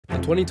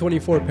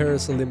2024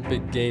 Paris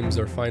Olympic Games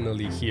are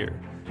finally here.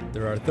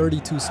 There are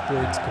 32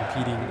 sports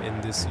competing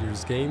in this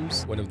year's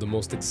games. One of the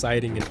most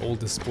exciting and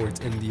oldest sports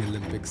in the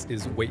Olympics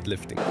is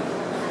weightlifting.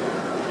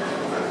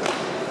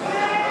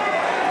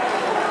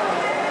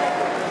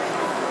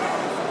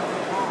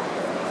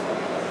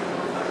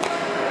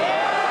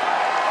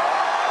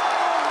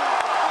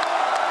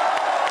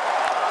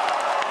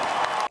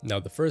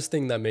 Now, the first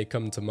thing that may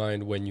come to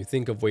mind when you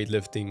think of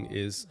weightlifting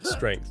is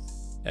strength.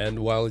 And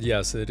while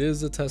yes, it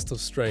is a test of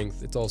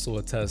strength, it's also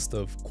a test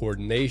of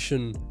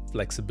coordination,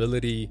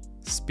 flexibility,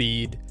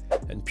 speed,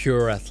 and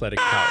pure athletic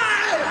power.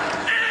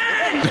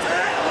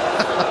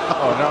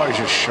 Oh, now he's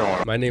just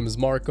showing. My name is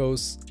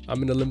Marcos.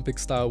 I'm an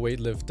Olympic-style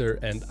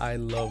weightlifter, and I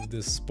love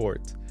this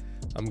sport.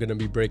 I'm going to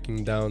be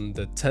breaking down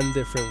the 10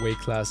 different weight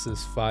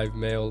classes, 5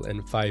 male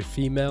and 5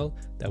 female,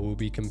 that will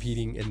be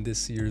competing in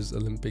this year's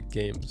Olympic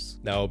Games.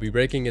 Now, I'll be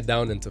breaking it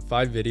down into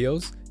 5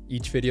 videos.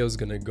 Each video is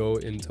going to go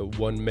into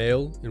 1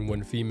 male and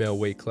 1 female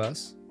weight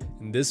class.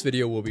 In this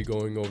video, we'll be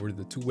going over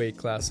the 2 weight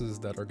classes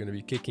that are going to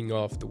be kicking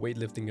off the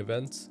weightlifting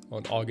events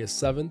on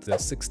August 7th, the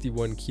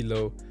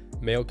 61kg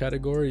male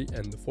category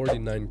and the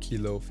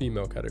 49kg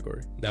female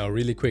category. Now,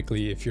 really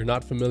quickly, if you're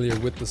not familiar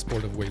with the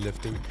sport of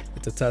weightlifting,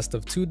 it's a test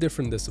of 2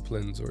 different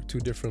disciplines or 2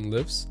 different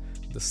lifts,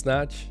 the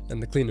snatch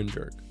and the clean and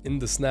jerk. In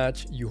the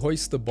snatch, you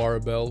hoist the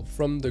barbell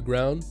from the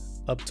ground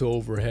up to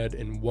overhead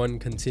in 1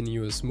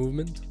 continuous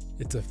movement.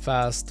 It's a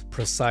fast,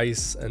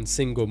 precise, and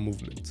single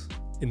movement.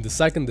 In the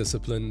second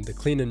discipline, the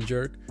clean and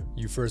jerk,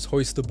 you first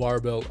hoist the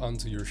barbell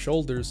onto your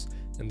shoulders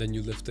and then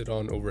you lift it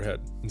on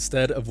overhead.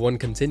 Instead of 1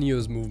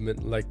 continuous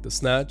movement like the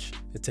snatch,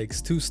 it takes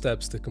 2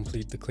 steps to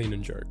complete the clean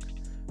and jerk.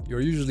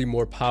 You're usually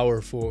more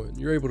powerful and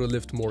you're able to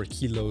lift more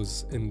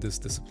kilos in this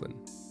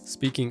discipline.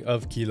 Speaking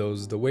of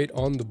kilos, the weight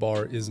on the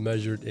bar is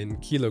measured in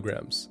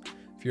kilograms.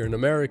 If you're an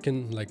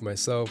American like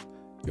myself,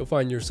 you'll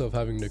find yourself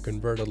having to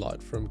convert a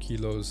lot from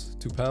kilos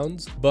to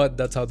pounds, but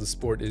that's how the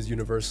sport is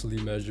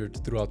universally measured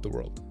throughout the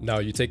world. Now,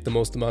 you take the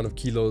most amount of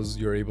kilos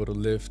you're able to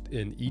lift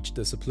in each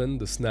discipline,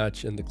 the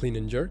snatch and the clean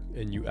and jerk,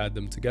 and you add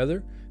them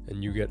together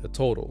and you get a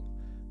total.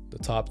 The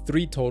top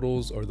 3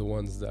 totals are the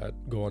ones that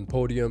go on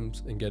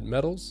podiums and get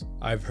medals.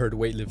 I've heard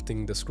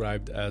weightlifting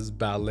described as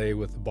ballet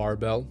with a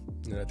barbell,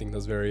 and I think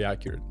that's very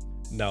accurate.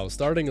 Now,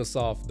 starting us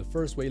off, the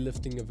first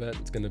weightlifting event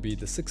is going to be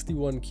the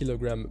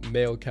 61kg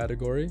male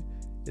category.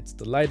 It's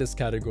the lightest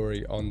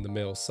category on the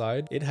male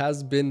side. It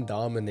has been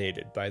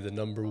dominated by the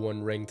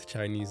 #1 ranked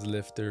Chinese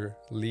lifter,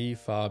 Li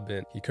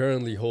Fabin. He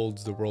currently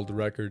holds the world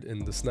record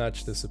in the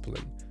snatch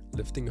discipline,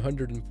 lifting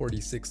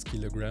 146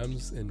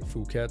 kilograms in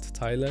Phuket,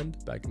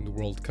 Thailand, back in the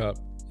World Cup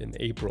in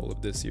April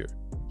of this year.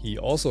 He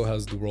also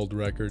has the world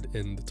record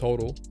in the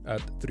total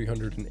at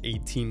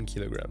 318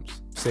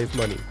 kilograms. Save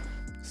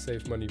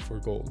money for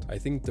gold. I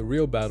think the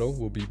real battle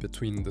will be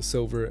between the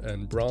silver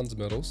and bronze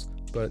medals,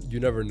 but you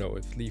never know.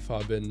 If Li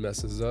Fabin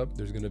messes up,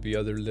 there's going to be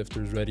other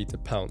lifters ready to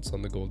pounce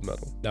on the gold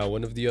medal. Now,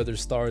 one of the other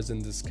stars in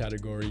this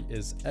category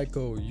is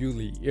Eko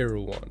Yuli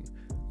Irawan,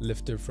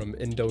 lifter from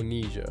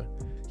Indonesia.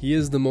 He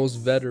is the most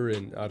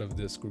veteran out of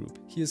this group.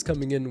 He is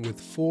coming in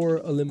with 4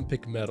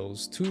 Olympic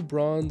medals, 2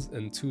 bronze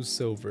and 2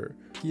 silver.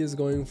 He is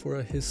going for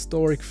a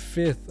historic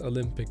 5th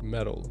Olympic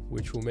medal,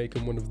 which will make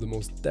him one of the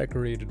most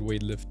decorated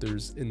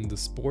weightlifters in the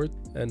sport,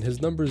 and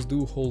his numbers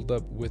do hold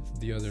up with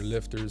the other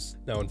lifters.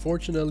 Now,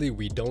 unfortunately,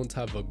 we don't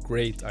have a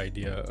great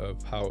idea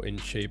of how in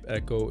shape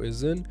Eko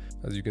is in.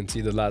 As you can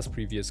see, the last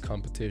previous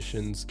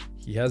competitions,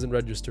 he hasn't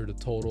registered a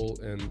total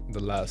in the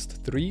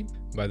last 3.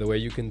 By the way,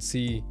 you can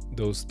see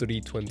those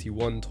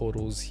 321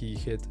 totals he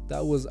hit.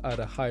 That was at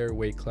a higher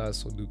weight class,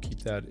 so do keep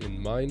that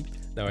in mind.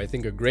 Now, I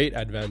think a great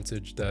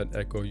advantage that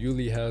Eko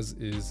Yuli has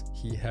is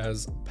he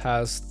has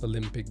past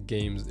Olympic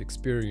Games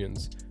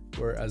experience,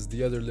 whereas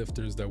the other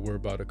lifters that we're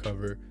about to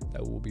cover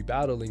that will be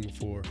battling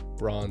for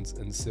bronze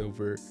and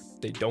silver,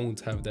 they don't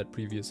have that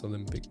previous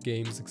Olympic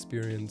Games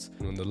experience.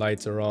 And when the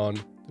lights are on,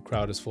 the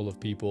crowd is full of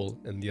people,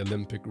 and the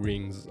Olympic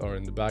rings are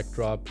in the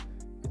backdrop,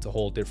 it's a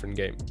whole different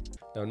game.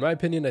 Now, in my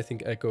opinion, I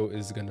think Eko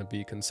is going to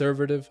be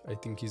conservative. I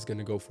think he's going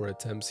to go for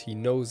attempts he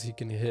knows he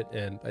can hit,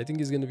 and I think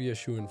he's going to be a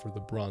shoo-in for the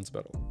bronze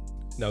medal.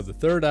 Now, the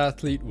third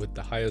athlete with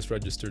the highest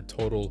registered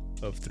total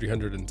of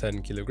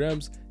 310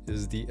 kilograms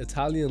is the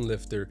Italian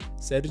lifter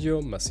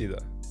Sergio Masida.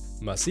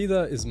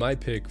 Masida is my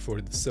pick for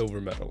the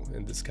silver medal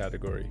in this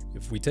category.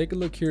 If we take a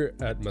look here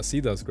at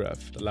Masida's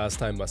graph, the last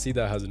time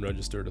Masida hasn't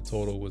registered a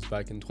total was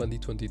back in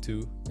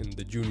 2022 in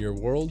the Junior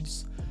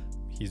Worlds.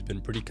 He's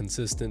been pretty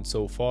consistent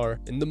so far.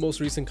 In the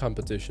most recent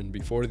competition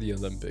before the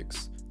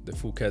Olympics, the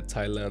Phuket,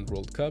 Thailand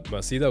World Cup,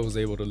 Masida was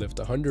able to lift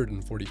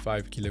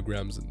 145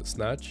 kilograms in the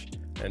snatch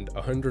and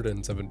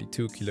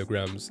 172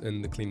 kilograms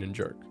in the clean and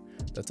jerk.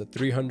 That's a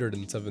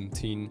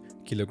 317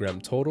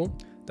 kilogram total.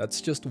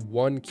 That's just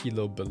 1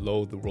 kilo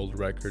below the world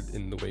record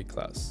in the weight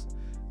class.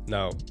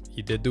 Now,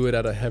 he did do it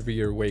at a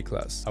heavier weight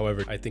class.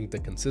 However, I think the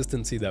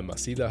consistency that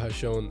Masida has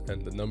shown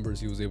and the numbers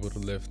he was able to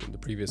lift in the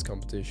previous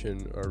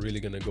competition are really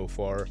going to go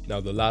far.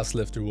 Now, the last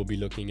lifter we'll be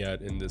looking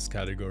at in this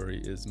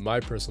category is my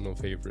personal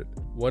favorite.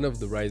 One of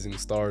the rising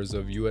stars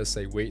of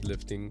USA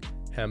weightlifting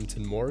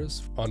Hampton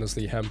Morris.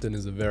 Honestly, Hampton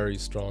is a very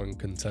strong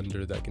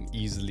contender that can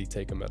easily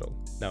take a medal.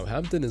 Now,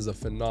 Hampton is a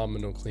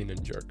phenomenal clean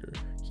and jerker.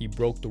 He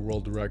broke the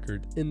world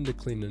record in the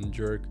clean and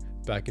jerk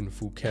back in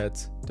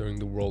Phuket during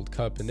the World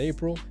Cup in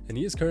April, and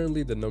he is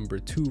currently the number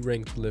 2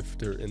 ranked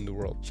lifter in the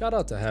world. Shout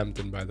out to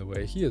Hampton, by the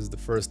way. He is the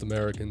first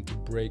American to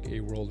break a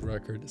world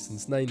record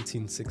since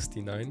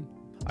 1969.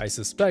 I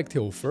suspect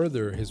he'll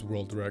further his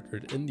world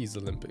record in these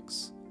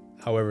Olympics.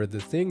 However,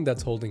 the thing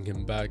that's holding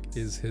him back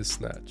is his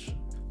snatch.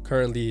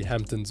 Currently,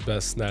 Hampton's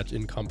best snatch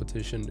in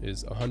competition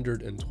is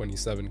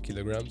 127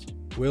 kilograms.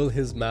 Will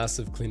his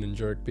massive clean and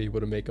jerk be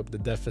able to make up the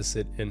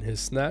deficit in his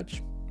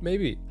snatch?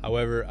 Maybe.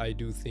 However, I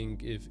do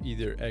think if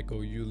either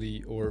Eko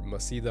Yuli or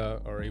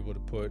Masida are able to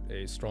put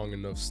a strong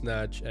enough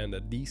snatch and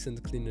a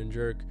decent clean and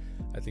jerk,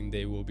 I think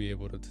they will be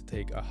able to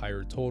take a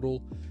higher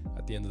total.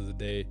 At the end of the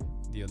day,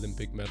 the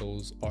Olympic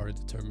medals are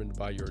determined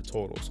by your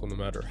total. So no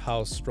matter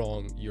how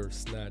strong your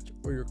snatch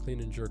or your clean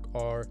and jerk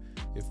are,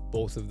 if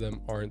both of them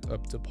aren't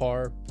up to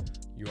par,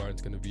 you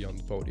aren't going to be on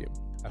the podium.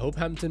 I hope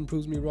Hampton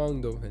proves me wrong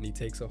though, and he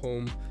takes a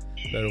home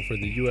medal for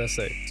the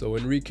USA. So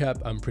in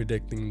recap, I'm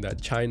predicting that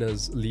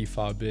China's Li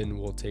Fabin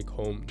will take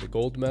home the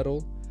gold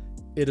medal.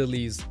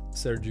 Italy's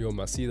Sergio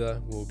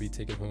Masida will be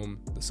taking home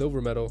the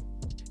silver medal.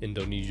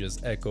 Indonesia's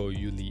Eko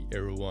Yuli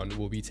Irawan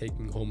will be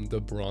taking home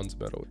the bronze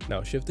medal.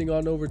 Now shifting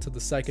on over to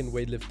the second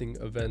weightlifting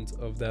event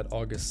of that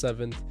August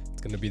 7th,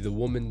 it's going to be the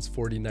women's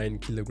 49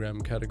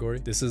 kilogram category.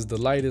 This is the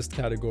lightest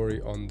category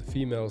on the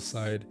female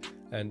side,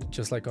 and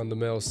just like on the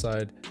male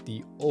side,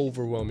 the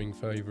overwhelming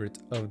favorite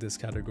of this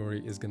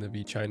category is going to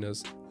be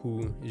China's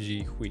Hu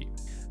Jihui.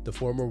 The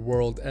former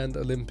world and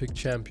Olympic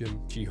champion,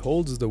 she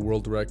holds the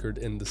world record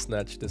in the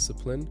snatch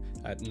discipline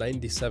at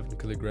 97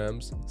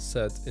 kilograms,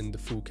 set in the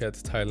Phuket,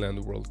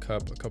 Thailand World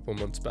Cup a couple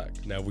months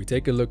back. Now, if we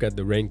take a look at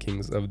the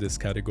rankings of this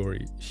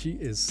category, she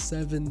is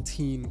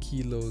 17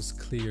 kilos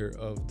clear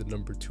of the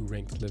number 2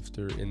 ranked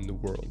lifter in the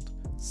world.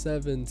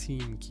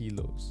 17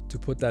 kilos. To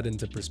put that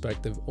into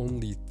perspective,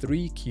 only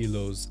 3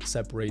 kilos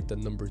separate the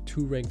number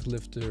 2 ranked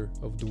lifter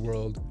of the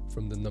world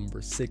from the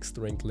number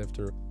 6th ranked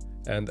lifter.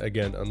 And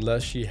again,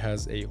 unless she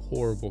has a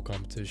horrible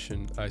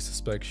competition, I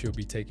suspect she'll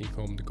be taking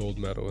home the gold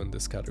medal in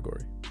this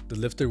category. The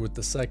lifter with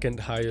the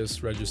second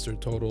highest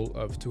registered total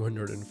of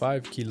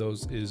 205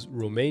 kilos is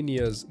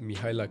Romania's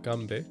Mihaela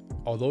Cambe.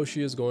 Although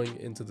she is going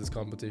into this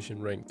competition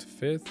ranked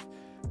 5th,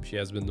 she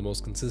has been the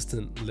most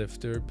consistent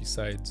lifter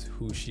besides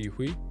Hu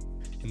Jihui.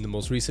 In the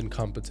most recent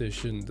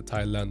competition, the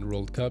Thailand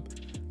World Cup,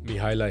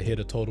 Mihaela hit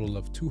a total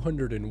of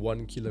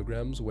 201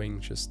 kilograms,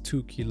 weighing just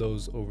 2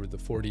 kilos over the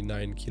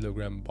 49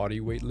 kilogram body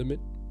weight limit.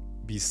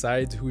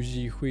 Besides Hu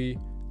Jihui,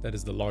 that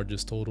is the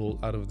largest total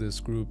out of this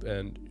group,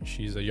 and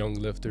she's a young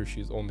lifter,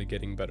 she's only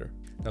getting better.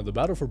 Now the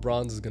battle for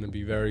bronze is going to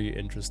be very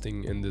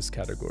interesting in this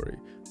category.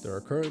 There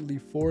are currently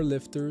 4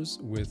 lifters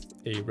with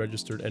a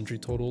registered entry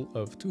total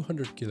of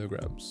 200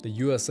 kilograms. The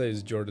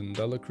USA's Jordan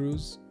Dela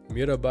Cruz,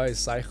 Mirabai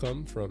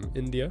Saikham from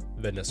India,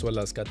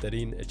 Venezuela's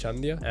Katerine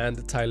Echandia, and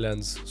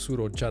Thailand's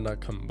Surochana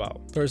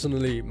Kambao.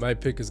 Personally, my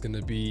pick is going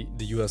to be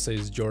the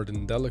USA's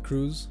Jordan Dela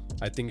Cruz.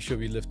 I think she'll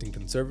be lifting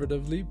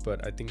conservatively,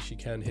 but I think she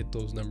can hit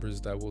those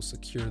numbers that will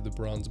secure the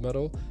bronze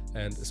medal,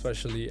 and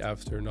especially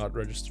after not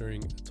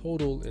registering a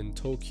total in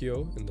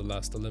Tokyo in the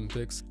last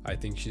Olympics, I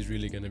think she's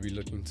really going to be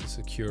looking to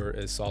secure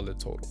a solid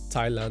total.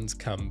 Thailand's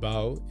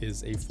Kambao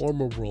is a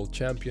former world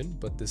champion,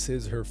 but this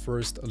is her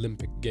first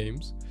Olympic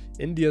Games.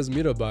 India's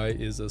Mirabai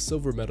is a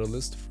silver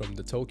medalist from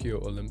the Tokyo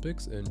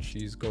Olympics, and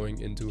she's going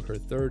into her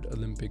 3rd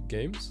Olympic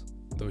Games,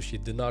 though she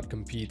did not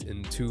compete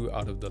in 2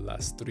 out of the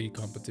last 3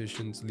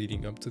 competitions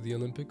leading up to the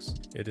Olympics.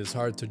 It is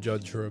hard to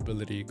judge her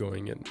ability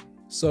going in.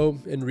 So,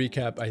 in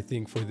recap, I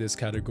think for this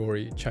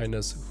category,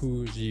 China's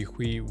Hu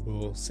Jihui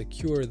will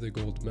secure the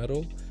gold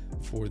medal.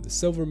 For the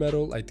silver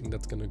medal, I think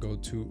that's going to go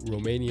to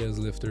Romania's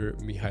lifter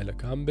Mihaela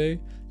Cambe,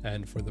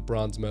 and for the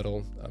bronze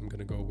medal, I'm going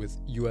to go with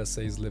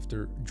USA's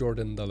lifter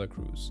Jordan Dela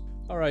Cruz.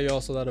 Alright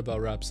y'all, so that about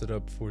wraps it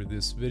up for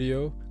this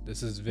video.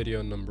 This is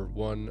video number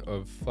 1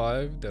 of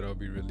 5 that I'll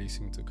be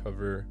releasing to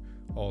cover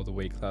all the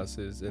weight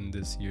classes in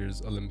this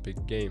year's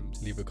Olympic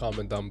Games. Leave a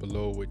comment down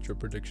below what your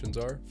predictions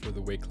are for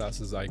the weight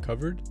classes I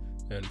covered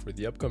and for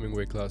the upcoming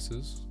weight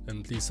classes,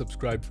 and please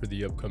subscribe for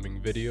the upcoming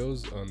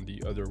videos on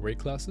the other weight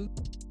classes.